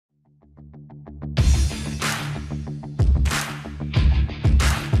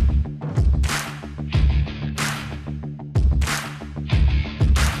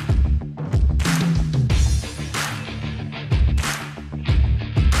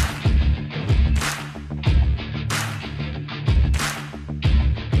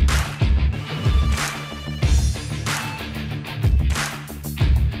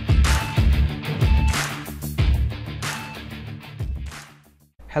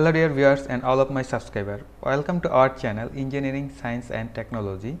Hello dear viewers and all of my subscribers. Welcome to our channel Engineering Science and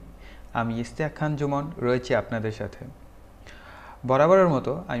Technology. আমি ইশতিয়াক খান জুমন রয়েছি আপনাদের সাথে। বরাবরের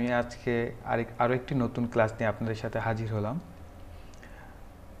মতো আমি আজকে আরো একটি নতুন ক্লাস নিয়ে আপনাদের সাথে হাজির হলাম।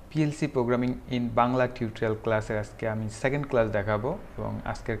 PLC Programming in Bangla Tutorial Class এর আজকে আমি সেকেন্ড ক্লাস দেখাবো এবং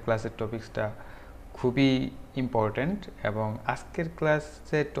আজকের ক্লাসের টপিকসটা খুবই ইম্পর্টেন্ট এবং আজকের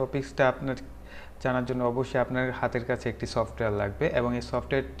ক্লাসের টপিকসটা আপনার জানার জন্য অবশ্যই আপনার হাতের কাছে একটি সফটওয়্যার লাগবে এবং এই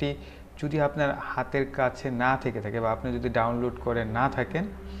সফটওয়্যারটি যদি আপনার হাতের কাছে না থেকে থাকে বা আপনি যদি ডাউনলোড করে না থাকেন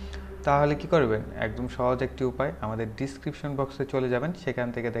তাহলে কি করবেন একদম সহজ একটি উপায় আমাদের ডেসক্রিপশন বক্সে চলে যাবেন সেখান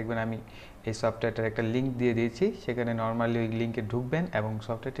থেকে দেখবেন আমি এই সফটওয়্যারটার একটা লিংক দিয়ে দিয়েছি সেখানে নরমালি ওই লিংকে ঢুকবেন এবং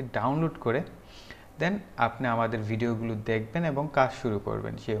সফটওয়্যারটি ডাউনলোড করে দেন আপনি আমাদের ভিডিওগুলো দেখবেন এবং কাজ শুরু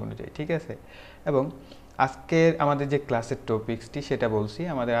করবেন সেই অনুযায়ী ঠিক আছে এবং আজকের আমাদের যে ক্লাসের টপিকসটি সেটা বলছি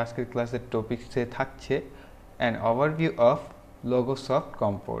আমাদের আজকের ক্লাসের টপিকসে থাকছে an overview of লোগোসফট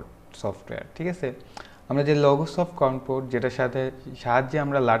comfort software ঠিক আছে আমরা যে লোগোসফট কম্পোর্ট যেটার সাহায্যে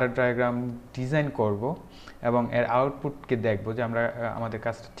আমরা লাডার ডায়াগ্রাম ডিজাইন করব এবং এর আউটপুটকে দেখব যে আমরা আমাদের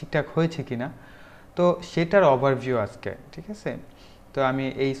কাজটা ঠিকঠাক হয়েছে কিনা তো সেটার ওভারভিউ আজকে ঠিক আছে তো আমি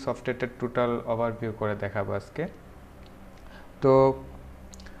এই সফটওয়্যারটার টোটাল ওভারভিউ করে দেখাবো আজকে তো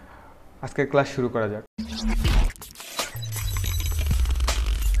আজকের ক্লাস শুরু করা যাক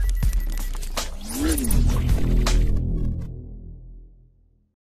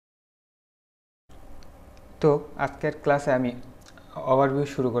তো আজকের ক্লাসে আমি ওভারভিউ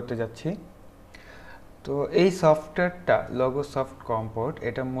শুরু করতে যাচ্ছি তো এই সফটওয়্যারটা লোগোসফট কম্পোর্ট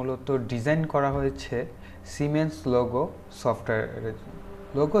এটা মূলত ডিজাইন করা হয়েছে সিমেন্স লোগো সফটওয়্যারের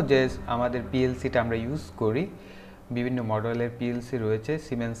লোগো যে আমাদের পিএলসিটা আমরা ইউজ করি বিভিন্ন মডেলের পিএলসি রয়েছে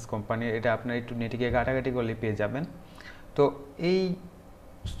সিমেন্স কোম্পানির এটা আপনারা একটু নেটে গিয়ে ঘাটাঘাটি করলে পেয়ে যাবেন তো এই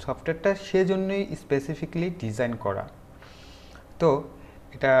সফটওয়্যারটা সেজন্যই স্পেসিফিকলি ডিজাইন করা তো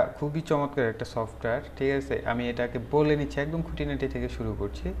এটা খুবই চমৎকার একটা সফটওয়্যার ঠিক আছে আমি এটাকে বলে নিচ্ছি একদম খুঁটিনাটি থেকে শুরু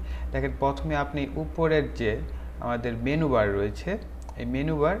করছি দেখেন প্রথমে আপনি উপরের যে আমাদের মেনু বার রয়েছে এই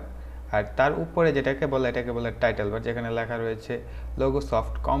মেনু বার আর তার উপরে এটাকে বলে টাইটেল বার যেখানে লেখা রয়েছে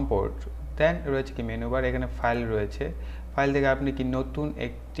লোগোসফট কম্পোর্ট দেন রয়েছে কি মেনু বার এখানে ফাইল রয়েছে ফাইল থেকে আপনি কি নতুন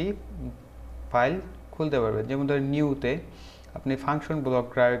একটি ফাইল খুলতে পারবেন যেমন ধরেন নিউতে আপনি ফাংশন ব্লক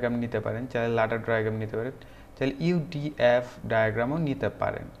ডায়াগ্রাম নিতে পারেন চাইলে লাডার ডায়াগ্রাম নিতে পারেন তাহলে ইউডিএফ ডায়াগ্রামও নিতে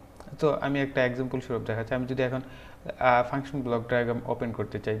পারেন তো আমি একটা এক্সাম্পল স্বরূপ দেখাচ্ছি আমি যদি এখন ফাংশন ব্লক ডায়াগ্রাম ওপেন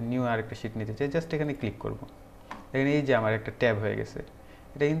করতে চাই নিউ আরেকটা শীট নিতে চাই জাস্ট এখানে ক্লিক করব দেখেন এই যে আমার একটা ট্যাব হয়ে গেছে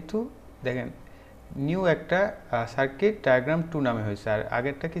এটা কিন্তু দেখেন নিউ একটা সার্কিট ডায়াগ্রাম 2 নামে হয়েছে আর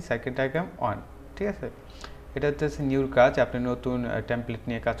আগেরটা কি সার্কিট ডায়াগ্রাম 1 ঠিক আছে এটা হচ্ছে নিউর কাজ আপনি নতুন টেমপ্লেট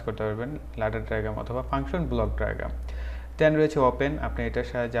নিয়ে কাজ করতে পারবেন লাডার ডায়াগ্রাম অথবা ফাংশন ব্লক ডায়াগ্রাম দেন রয়েছে ওপেন আপনি এটার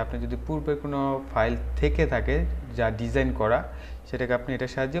সাহায্যে আপনি যদি পূর্বের কোনো ফাইল থেকে থাকে যা ডিজাইন করা সেটাকে আপনি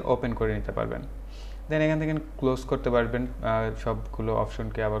এটার সাহায্যে ওপেন করে নিতে পারবেন দেন এখান থেকে ক্লোজ করতে পারবেন সবগুলো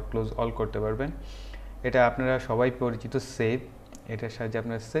অপশনকে আবার ক্লোজ অল করতে পারবেন এটা আপনারা সবাই পরিচিত সেভ এটার সাহায্যে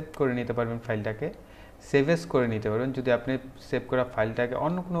আপনারা সেভ করে নিতে পারবেন ফাইলটাকে সেভ এস করে নিতে পারবেন যদি আপনি সেভ করা ফাইলটাকে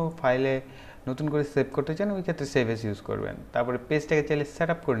অন্য কোনো ফাইলে নতুন করে সেভ করতে চান ওই ক্ষেত্রে সেভ এস ইউজ করবেন তারপরে পেজটাকে চাইলে সেট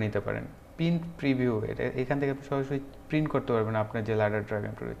আপ করে নিতে পারেন প্রিন্ট প্রিভিউ এটা এখান থেকে আপনি সরাসরি প্রিন্ট করতে পারবেন আপনার যে লাডার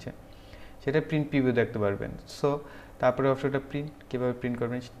ডায়াগ্রামটা রয়েছে সেটা প্রিন্ট প্রিভিউ দেখতে পারবেন সো তারপরে অপশনটা প্রিন্ট কীভাবে প্রিন্ট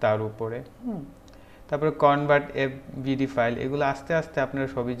করবেন তার উপরে তারপরে কনভার্ট এফভিডি ফাইল এগুলো আস্তে আস্তে আপনারা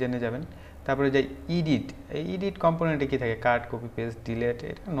সবই জেনে যাবেন তারপরে যে এডিট এই এডিট কম্পোনেন্টে কী থাকে কাট কপি পেস্ট ডিলেট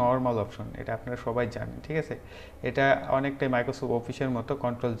এটা নর্মাল অপশন এটা আপনারা সবাই জানেন ঠিক আছে এটা অনেকটাই মাইক্রোসফট অফিসের মতো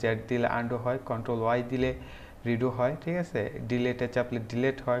কন্ট্রোল জেড দিলে আন্ডু হয় কন্ট্রোল ওয়াই দিলে রিডো হয় ঠিক আছে ডিলেটে চাপলে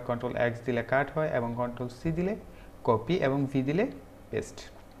ডিলেট হয় কন্ট্রোল এক্স দিলে কাট হয় এবং কন্ট্রোল সি দিলে কপি এবং ভি দিলে পেস্ট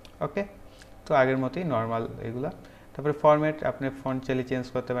ওকে তো আগের মতোই নর্মাল এগুলা তারপরে ফরম্যাট আপনি ফন্ট চাইলে চেঞ্জ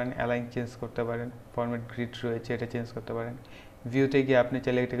করতে পারেন অ্যালাইন চেঞ্জ করতে পারেন ফরম্যাট গ্রিড রয়েছে এটা চেঞ্জ করতে পারেন ভিউতে গিয়ে আপনি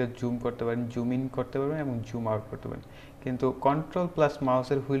চাইলে এটাকে জুম করতে পারেন জুম ইন করতে পারবেন এবং জুম আউট করতে পারেন কিন্তু কন্ট্রোল প্লাস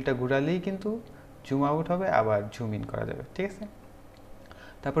মাউসের হুইলটা ঘোরালেই কিন্তু জুম আউট হবে আবার জুম ইন করা যাবে ঠিক আছে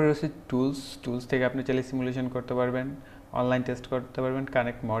তারপরে রয়েছে টুলস থেকে আপনি চাইলে সিমুলেশন করতে পারবেন অনলাইন টেস্ট করতে পারবেন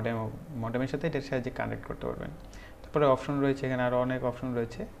কানেক্ট মডেমের সাথে এটার সাহায্যে কানেক্ট করতে পারবেন তারপরে অপশন রয়েছে এখানে আরও অনেক অপশন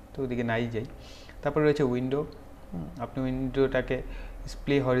রয়েছে তো ওদিকে নাই যাই তারপরে রয়েছে উইন্ডো আপনি উইন্ডোটাকে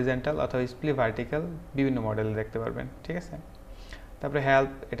স্প্লে হরিজেন্টাল অথবা স্প্লে ভার্টিক্যাল বিভিন্ন মডেলে দেখতে পারবেন ঠিক আছে তারপরে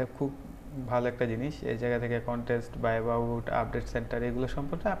হেল্প এটা খুব ভালো একটা জিনিস এই জায়গা থেকে কন্টেস্ট বা অ্যাবাউট আপডেট সেন্টার এগুলো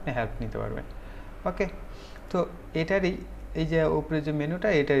সম্পর্কে আপনি হেল্প নিতে পারবেন ওকে তো এটারই এই যে উপরে যে মেনুটা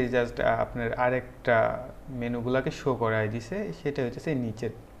এটারই জাস্ট আপনার আরেকটা মেনুগুলোকে শো করাই দিছে সেটা হচ্ছে সেই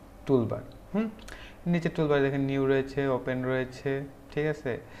নিচের টুলবার নিচের টুলবার দেখেন নিউ রয়েছে ওপেন রয়েছে ঠিক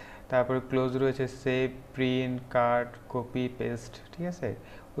আছে তারপরে ক্লোজ রয়েছে সেভ, প্রিন্ট, কাট, কপি, পেস্ট, ঠিক আছে।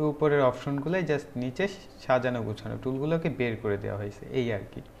 ওই উপরের অপশনগুলোই জাস্ট নিচে সাজানো গুছানো টুলগুলোকে বের করে দেওয়া হয়েছে, এই আর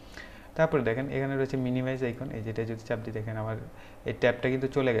কি। তারপরে দেখেন এখানে রয়েছে মিনিমাইজ আইকন, এই যেটা যদি চাপ দিয়ে দেখেন আমার এই ট্যাবটা কিন্তু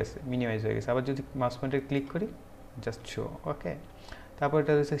চলে গেছে, মিনিমাইজ হয়ে গেছে। আবার যদি মাউস পয়েন্টার ক্লিক করি জাস্ট শো, ওকে। তারপর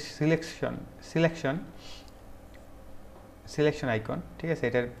এটা রয়েছে সিলেকশন আইকন, ঠিক আছে।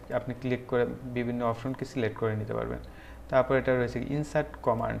 এটার আপনি ক্লিক করে বিভিন্ন অপশনকে সিলেক্ট করে নিতে পারবেন। তারপর এটা রয়েছে ইনসার্ট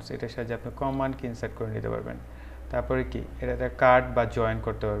কমান্ডস, এটার সাহায্যে আপনি কমান্ডকে ইনসার্ট করে নিতে পারবেন। তারপরে কি এটা কাট বা জয়েন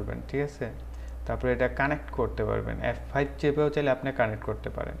করতে পারবেন, ঠিক আছে। তারপরে এটা কানেক্ট করতে পারবেন, F5 চেপেও চাইলে আপনি কানেক্ট করতে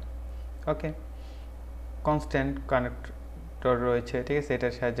পারেন, ওকে। কনস্ট্যান্ট কানেক্টর রয়েছে, ঠিক আছে,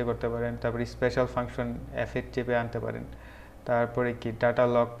 এটার সাহায্যে করতে পারেন। তারপরে স্পেশাল ফাংশন F8 চেপে আনতে পারেন। তারপরে কি ডাটা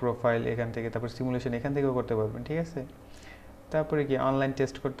লগ প্রোফাইল এখান থেকে, তারপর সিমুলেশন এখান থেকেও করতে পারবেন, ঠিক আছে। তারপরে কি অনলাইন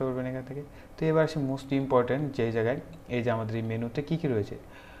টেস্ট করতে পারবেন এখান থেকে। তো এবার আসে মোস্ট ইম্পর্টেন্ট যে জায়গায়, এই যে আমাদের এই মেনুতে কী কী রয়েছে,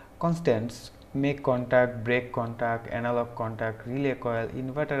 constants, make contact, break contact, analogue contact, relay coil,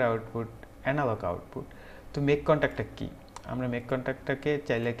 inverter output, analogue output. তো মেক কন্ট্যাক্টটা কি, আমরা মেক কন্ট্যাক্টটাকে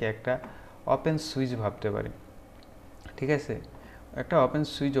চাইলে কি একটা ওপেন সুইচ ভাবতে পারি, ঠিক আছে, একটা ওপেন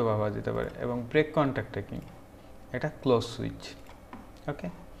সুইচও ভাবা যেতে পারে। এবং ব্রেক কন্ট্যাক্টটা কি, এটা ক্লোজ সুইচ, ওকে।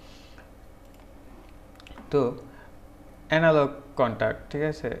 তো অ্যানালগ কন্ট্যাক্ট, ঠিক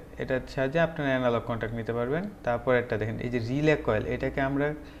আছে, এটার সাহায্যে আপনারা অ্যানালগ কন্ট্যাক্ট নিতে পারবেন। তারপর একটা দেখেন এই যে রিলে কয়েল, এটাকে আমরা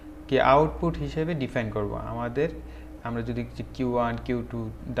কি আউটপুট হিসেবে ডিফাইন করব। আমরা যদি Q1 Q2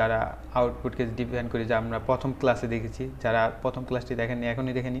 দ্বারা আউটপুটকে ডিফাইন করি, যা আমরা প্রথম ক্লাসে দেখেছি, যারা প্রথম ক্লাসটি দেখেননি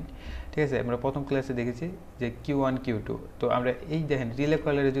এখনই দেখে নিন, ঠিক আছে। আমরা প্রথম ক্লাসে দেখেছি যে Q1 Q2, তো আমরা এই দেখেন রিলে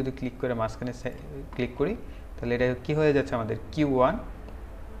কয়েলের যদি ক্লিক করে মাঝখানে ক্লিক করি, তাহলে এটা কি হয়ে যাচ্ছে, আমাদের Q1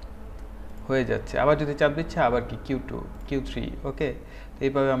 হয়ে যাচ্ছে। আবার যদি চাপ দিচ্ছে আবার কি Q2 Q3, ওকে। তো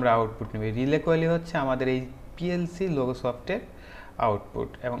এইভাবে আমরা আউটপুট নেব। রিলে কয়েলই হচ্ছে আমাদের এই PLC লোগো সফটের আউটপুট,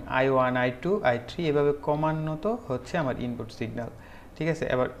 এবং I1 I2 I3 এভাবে ক্রমান্বত হচ্ছে আমার ইনপুট সিগন্যাল, ঠিক আছে।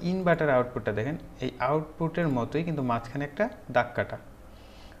 এবার ইনভার্টার আউটপুটটা দেখেন, এই আউটপুটের মতোই কিন্তু মাঝখানে একটা দাগ কাটা।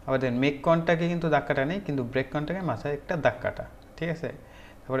 আবার দেখেন মেক কন্ট্যাক্টে কিন্তু দাগ কাটা নেই, কিন্তু ব্রেক কন্ট্যাক্টে মাথায় একটা দাগ কাটা, ঠিক আছে।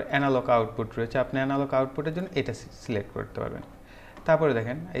 তারপরে অ্যানালগ আউটপুট রয়েছে, আপনি অ্যানালগ আউটপুটের জন্য এটা সিলেক্ট করতে পারবেন। তারপরে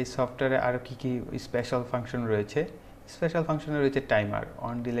দেখেন এই সফটওয়্যারে আরও কী কী স্পেশাল ফাংশন রয়েছে। স্পেশাল ফাংশনে রয়েছে timer,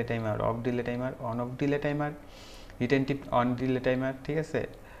 on delay timer, of delay timer, on of delay timer, রিটেনটিভ on delay timer, ঠিক আছে।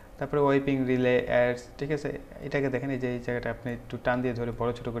 তারপরে ওয়াইপিং রিলে অ্যাডস, ঠিক আছে। এটাকে দেখেন এই যে এই জায়গাটা আপনি একটু টান দিয়ে ধরে বড়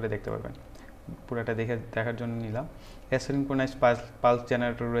ছোটো করে দেখতে পারবেন, পুরোটা দেখার জন্য নিলাম। অ্যাসিনক্রোনাইজ পালস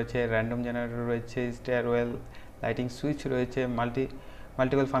জেনারেটর রয়েছে, র্যান্ডম জেনারেটর রয়েছে, স্টেয়ারওয়েল লাইটিং সুইচ রয়েছে,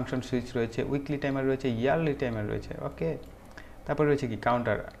 মাল্টিপল ফাংশন সুইচ রয়েছে, উইকলি টাইমার রয়েছে, ইয়ারলি টাইমার রয়েছে, ওকে। তারপর রয়েছে কি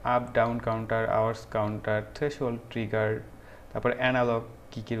counter, up down counter, hours counter, threshold trigger. তারপর অ্যানালগ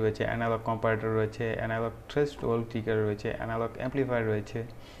কী রয়েছে, অ্যানালগ কম্পারেটর রয়েছে, অ্যানালগ থ্রেশহোল্ড ট্রিগার রয়েছে, অ্যানালগ অ্যাম্পলিফায়ার রয়েছে,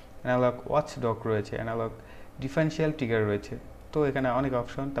 অ্যানালগ ওয়াচডগ রয়েছে, অ্যানালগ ডিফারেনশিয়াল ট্রিগার রয়েছে। তো এখানে অনেক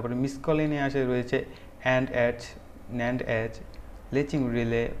অপশন। তারপরে মিসকলিনে আসে রয়েছে and age, NAND age, লেচিং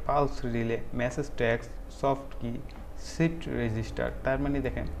relay, pulse relay, message tax, soft কি, শিফট রেজিস্টার। তার মানে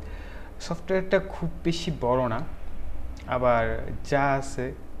দেখেন সফটওয়্যারটা খুব বেশি বড় না, আবার যা আছে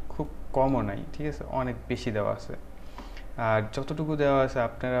খুব কমও নাই, ঠিক আছে, অনেক বেশি দেওয়া আছে। আর যতটুকু দেওয়া আছে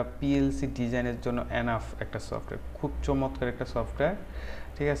আপনারা পিএলসি ডিজাইনের জন্য এনাফ একটা সফটওয়্যার, খুব চমৎকার একটা সফটওয়্যার,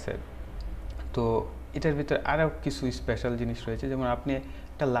 ঠিক আছে। তো এটার ভিতরে আরও কিছু স্পেশাল জিনিস রয়েছে, যেমন আপনি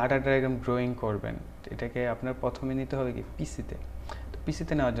একটা লাডার ডায়াগ্রাম ড্রয়িং করবেন, এটাকে আপনার প্রথমে নিতে হবে কি পিসিতে। তো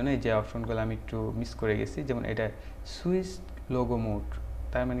পিসিতে নেওয়ার জন্য এই যে অপশনগুলো আমি একটু মিস করে গেছি, যেমন এটা সুইচ লোগো মোড,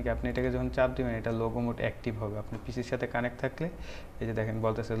 তার মানে কি আপনি এটাকে যখন চাপ দেবেন এটা লোগো মোড অ্যাক্টিভ হবে আপনার পিসির সাথে কানেক্ট থাকলে। এই যে দেখেন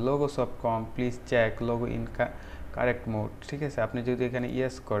বলতেছে logo soft com please check logo in correct mode, ঠিক আছে। আপনি যদি এখানে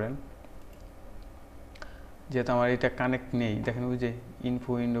ইয়েস করেন, যেহেতু আমার এটা কানেক্ট নেই, দেখেন ওই যে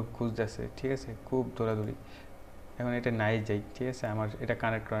ইনফো উইন্ডো খুঁজতেছে, ঠিক আছে, খুব দৌড়াদৌড়ি, এখন এটা নাই যাই, ঠিক আছে, আমার এটা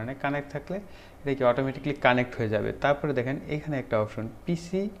কানেক্ট করা নেই। কানেক্ট থাকলে এটা কি অটোমেটিকলি কানেক্ট হয়ে যাবে। তারপরে দেখেন এখানে একটা অপশন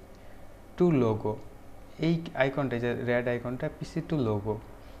পিসি টু লোগো, এই আইকনটা যে রেড আইকনটা পিসি টু লোগো,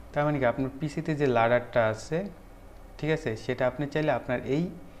 তার মানে কি আপনার পিসিতে যে লাডারটা আছে, ঠিক আছে, সেটা আপনি চাইলে আপনার এই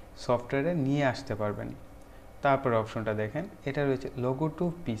সফটওয়্যারে নিয়ে আসতে পারবেন। তারপর অপশনটা দেখেন এটা রয়েছে লোগো টু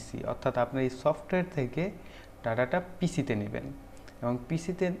পিসি, অর্থাৎ আপনার এই সফটওয়্যার থেকে ডাটাটা পিসিতে নেবেন, এবং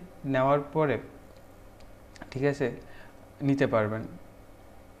পিসিতে নেওয়ার পরে, ঠিক আছে, নিতে পারবেন।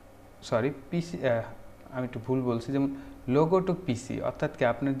 সরি পিসি, আমি একটু ভুল বলছি, যেমন লোগো টু পিসি অর্থাৎ কি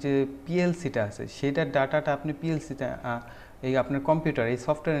আপনার যে পিএলসিটা আছে সেটার ডাটাটা আপনি পিএলসিতে এই আপনার কম্পিউটার এই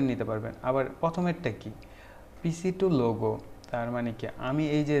সফটওয়্যারে নিতে পারবেন। আবার প্রথমেরটা কি পিসি টু লোগো, তার মানে কি আমি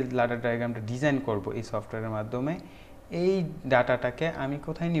এই যে লাডার ডায়াগ্রামটা ডিজাইন করব এই সফটওয়্যারের মাধ্যমে, এই ডাটাটাকে আমি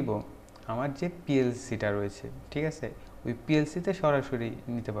কোথায় নিব, আমার যে পিএলসিটা রয়েছে, ঠিক আছে, ওই পিএলসিতে সরাসরি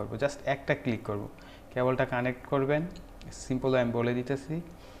নিতে পারবো। জাস্ট একটা ক্লিক করব, কেবলটা কানেক্ট করবেন। সিম্পল আমি বলে দিতেছি,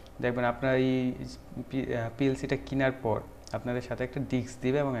 দেখবেন আপনার এই পিএলসিটা কেনার পর আপনাদের সাথে একটা ডিস্ক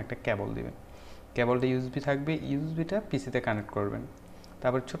দিবে এবং একটা কেবল দিবে। কেবলটা ইউএসবি থাকবে, ইউএসবিটা পিসিতে কানেক্ট করবেন।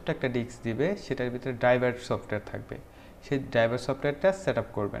 তারপর ছোট্ট একটা ডিস্ক দিবে, সেটার ভিতরে ড্রাইভার সফটওয়্যার থাকবে, সেই ড্রাইভার সফটওয়্যারটা সেট আপ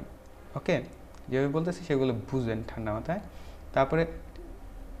করবেন। ওকে, যেভাবে বলতেছি সেগুলো বুঝবেন ঠান্ডা মাথায়। তারপরে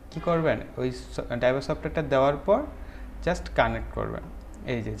কি করবেন, ওই ড্রাইভার সফটওয়্যারটা দেওয়ার পর জাস্ট কানেক্ট করবেন।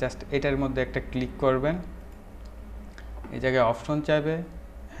 এই যে জাস্ট এটার মধ্যে একটা ক্লিক করবেন, এই জায়গায় অপশন চাইবে,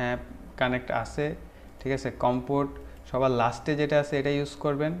 হ্যাঁ কানেক্ট আছে, ঠিক আছে। কম্পোর্ট সবার লাস্টে যেটা আছে এটা ইউজ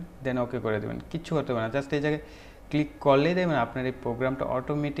করবেন, দেন ওকে করে দেবেন। কিচ্ছু করতে হবে না, জাস্ট এই জায়গায় ক্লিক করলেই দেখবেন আপনার এই প্রোগ্রামটা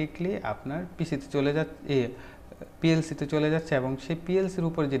অটোমেটিকলি আপনার পিসিতে চলে যাচ্ছে, পিএলসিতে চলে যাচ্ছে, এবং সেই পিএলসির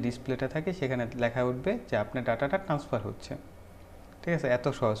উপর যে ডিসপ্লেটা থাকে সেখানে লেখা উঠবে যে আপনার ডাটাটা ট্রান্সফার হচ্ছে। ঠিক আছে, এত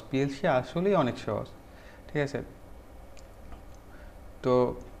সহজ। পিএলসি আসলেই অনেক সহজ, ঠিক আছে। তো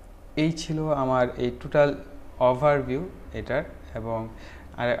এই ছিল আমার এই টোটাল ওভারভিউ এটার, এবং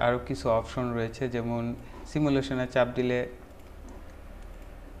আরও কিছু অপশন রয়েছে, যেমন সিমুলেশনে চাপ দিলে,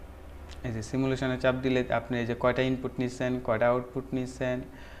 এই যে সিমুলেশনে চাপ দিলে আপনি এই যে কয়টা ইনপুট নিচ্ছেন, কয়টা আউটপুট নিচ্ছেন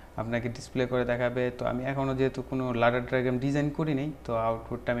আপনাকে ডিসপ্লে করে দেখাবে। তো আমি এখনও যেহেতু কোনো লাডার ডায়াগ্রাম ডিজাইন করিনি, তো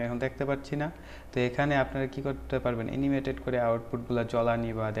আউটপুটটা আমি এখন দেখতে পাচ্ছি না। তো এখানে আপনারা কী করতে পারবেন, অ্যানিমেটেড করে আউটপুটগুলো জ্বলানি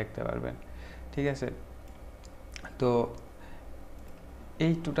বা দেখতে পারবেন, ঠিক আছে। তো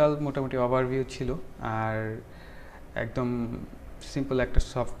এই টোটাল মোটামুটি ওভারভিউ ছিল, আর একদম সিম্পল একটা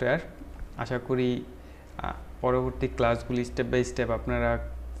সফটওয়্যার। আশা করি পরবর্তী ক্লাসগুলি স্টেপ বাই স্টেপ আপনারা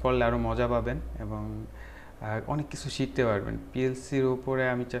পড়লে আরও মজা পাবেন এবং অনেক কিছু শিখতে পারবেন। পিএলসির উপরে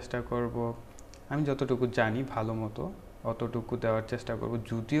আমি চেষ্টা করব, আমি যতটুকু জানি ভালো মতো অতটুকু দেওয়ার চেষ্টা করব।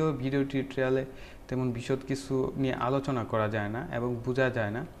 যদিও ভিডিও টিউটোরিয়ালে তেমন বিশদ কিছু নিয়ে আলোচনা করা যায় না এবং বোঝা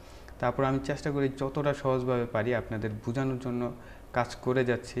যায় না, তারপর আমি চেষ্টা করি যতটা সহজভাবে পারি আপনাদের বোঝানোর জন্য কাজ করে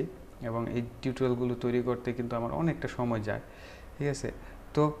যাচ্ছি, এবং এই টিউটোরিয়ালগুলো তৈরি করতে কিন্তু আমার অনেকটা সময় যায়, ঠিক আছে।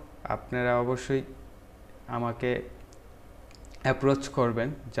 তো আপনারা অবশ্যই আমাকে অ্যাপ্রোচ করবেন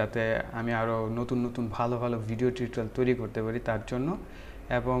যাতে আমি আরও নতুন নতুন ভালো ভালো ভিডিও টিউটোরিয়াল তৈরি করতে পারি তার জন্য।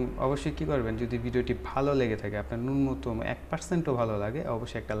 এবং অবশ্যই কী করবেন, যদি ভিডিওটি ভালো লেগে থাকে, আপনার ন্যূনতম 1%ও ভালো লাগে,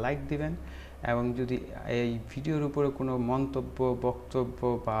 অবশ্যই একটা লাইক দিবেন। এবং যদি এই ভিডিওর উপরে কোনো মন্তব্য, বক্তব্য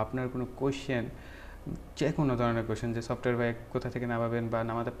বা আপনার কোনো কোয়েশ্চেন, যে কোনো ধরনের কোয়েশ্চেন, যে সফটওয়্যার ভাই কোথা থেকে নামাবেন বা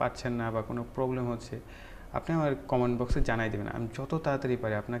নামাতে পারছেন না বা কোনো প্রবলেম হচ্ছে, আপনি আমার কমেন্ট বক্সে জানাই দেবেন। আমি যত তাড়াতাড়ি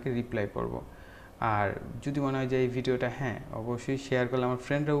পারি আপনাকে রিপ্লাই করব। আর যদি মনে হয় যে এই ভিডিওটা হ্যাঁ অবশ্যই শেয়ার করলে আমার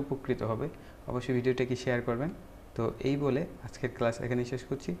ফ্রেন্ডরা উপকৃত হবে, অবশ্যই ভিডিওটাকে শেয়ার করবেন। তো এই বলে আজকের ক্লাস এখানেই শেষ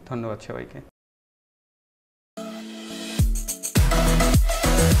করছি। ধন্যবাদ সবাইকে।